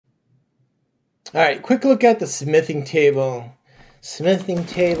All right, quick look at the smithing table. Smithing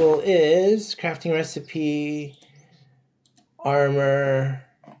table is crafting recipe, armor,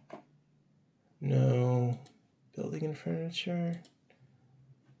 no, building and furniture.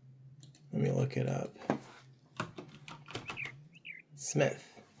 Let me look it up. Smith.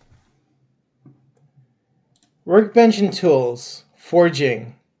 Workbench and tools,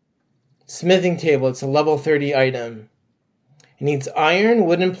 forging, smithing table, it's a level 30 item. It needs iron,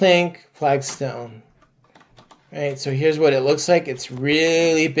 wooden plank, flagstone. Right, so here's what it looks like. It's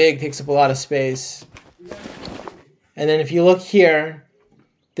really big, takes up a lot of space. And then if you look here,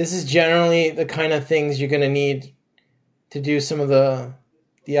 this is generally the kind of things you're going to need to do some of the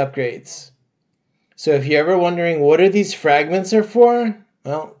upgrades. So if you're ever wondering what are these fragments are for,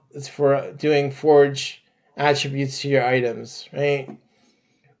 well, it's for doing forge attributes to your items, right?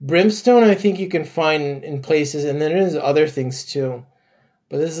 Brimstone, I think you can find in places, and then there's other things too.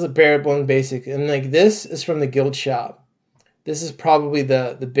 But this is a bare bone basic, and like this is from the guild shop. This is probably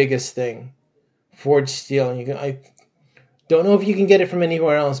the biggest thing, forged steel. And I don't know if you can get it from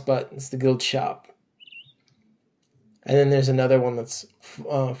anywhere else, but it's the guild shop. And then there's another one that's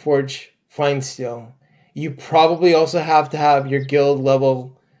forge fine steel. You probably also have to have your guild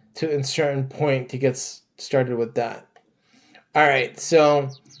level to a certain point to get started with that. All right, so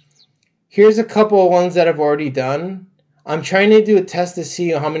here's a couple of ones that I've already done. I'm trying to do a test to see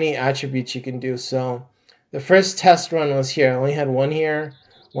how many attributes you can do. So the first test run was here. I only had one here,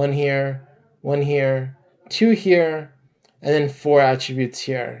 one here, one here, two here, and then 4 attributes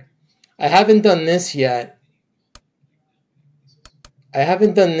here. I haven't done this yet.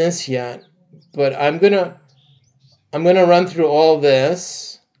 But I'm gonna run through all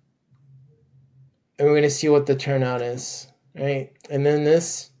this, and we're gonna see what the turnout is, right? And then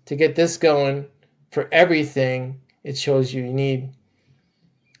this, to get this going for everything, it shows you need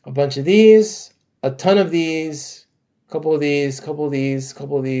a bunch of these, a ton of these, a couple of these, a couple of these, a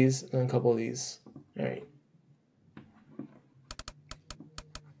couple of these, and then a couple of these. All right.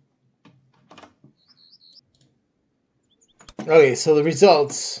 Okay, so the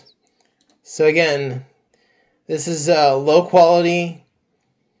results. So again, this is low quality,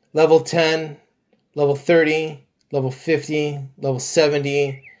 level 10, level 30, level 50, level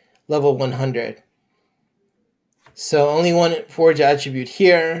 70, level 100. So only one forge attribute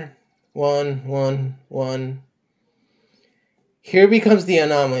here. 1, 1, 1. Here becomes the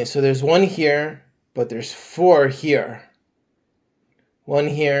anomaly. So there's 1 here, but there's 4 here. 1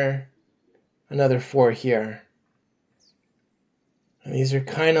 here, another 4 here. And these are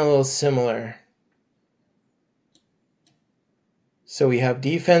kind of a little similar. So we have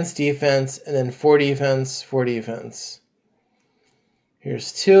defense, defense, and then 4 defense, 4 defense.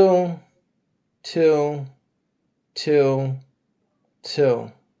 Here's 2, 2, 2,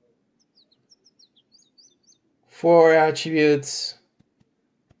 2. 4 attributes,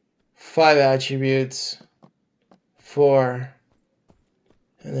 5 attributes, 4,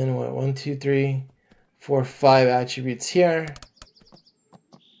 and then what? 1, 2, 3, 4, 5 attributes here.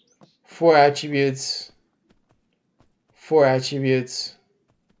 4 attributes, 4 attributes,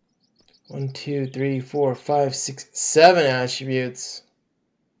 1, 2, 3, 4, 5, 6, 7 attributes,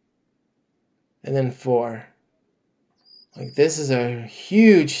 and then 4. Like, this is a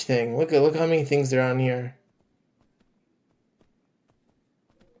huge thing. Look how many things are on here.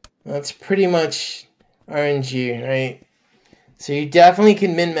 That's pretty much RNG, right? So you definitely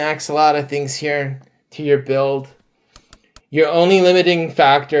can min-max a lot of things here to your build. Your only limiting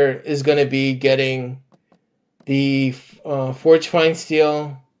factor is going to be getting the forge fine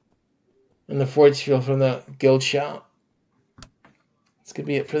steel and the forge steel from the guild shop. That's going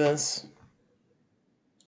to be it for this.